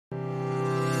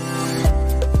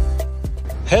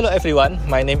Hello everyone,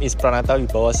 my name is Pranata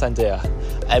Sanjaya.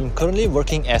 I'm currently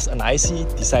working as an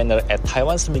IC designer at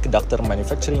Taiwan Semiconductor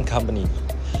Manufacturing Company.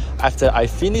 After I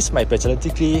finished my bachelor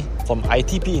degree from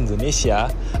ITB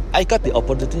Indonesia, I got the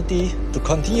opportunity to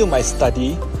continue my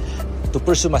study to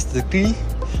pursue master degree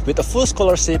with a full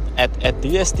scholarship at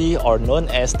UST, or known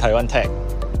as Taiwan Tech.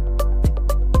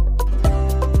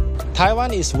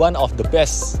 Taiwan is one of the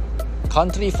best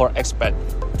country for expat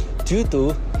due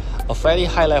to a very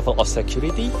high level of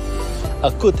security,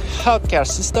 a good healthcare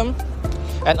system,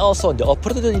 and also the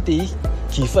opportunity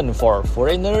given for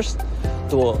foreigners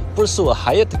to pursue a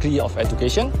higher degree of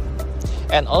education,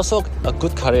 and also a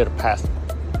good career path.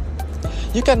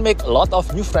 You can make a lot of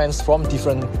new friends from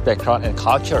different background and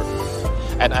culture.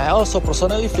 And I also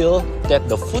personally feel that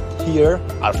the food here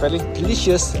are very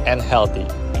delicious and healthy.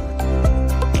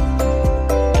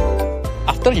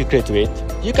 After you graduate,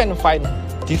 you can find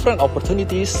different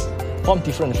opportunities from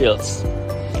different fields.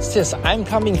 Since I'm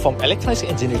coming from electronics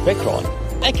engineering background,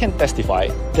 I can testify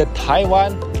that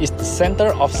Taiwan is the center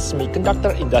of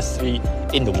semiconductor industry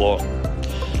in the world.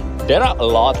 There are a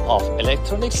lot of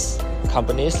electronics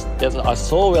companies that are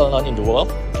so well known in the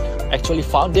world, actually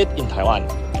founded in Taiwan.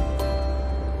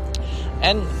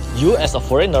 And you as a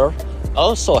foreigner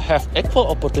also have equal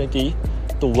opportunity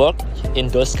to work in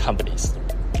those companies.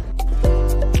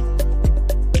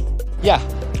 Yeah,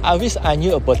 I wish I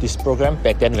knew about this program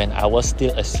back then when I was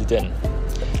still a student.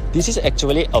 This is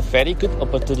actually a very good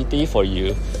opportunity for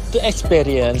you to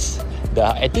experience the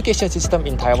education system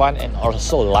in Taiwan and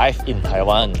also life in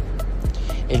Taiwan.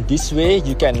 In this way,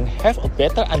 you can have a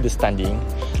better understanding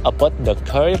about the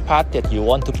career path that you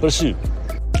want to pursue.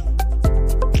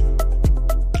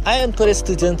 I encourage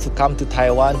students to come to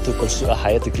Taiwan to pursue a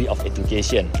higher degree of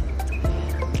education.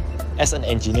 As an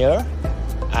engineer,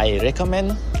 I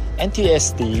recommend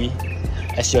NTUST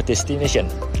as your destination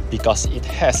because it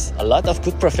has a lot of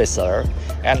good professors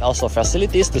and also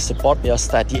facilities to support your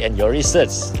study and your research,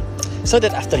 so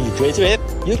that after you graduate,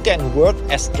 you can work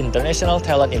as international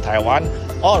talent in Taiwan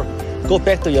or go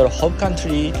back to your home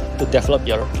country to develop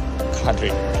your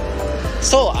country.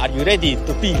 So, are you ready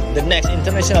to be the next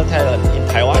international talent in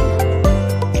Taiwan?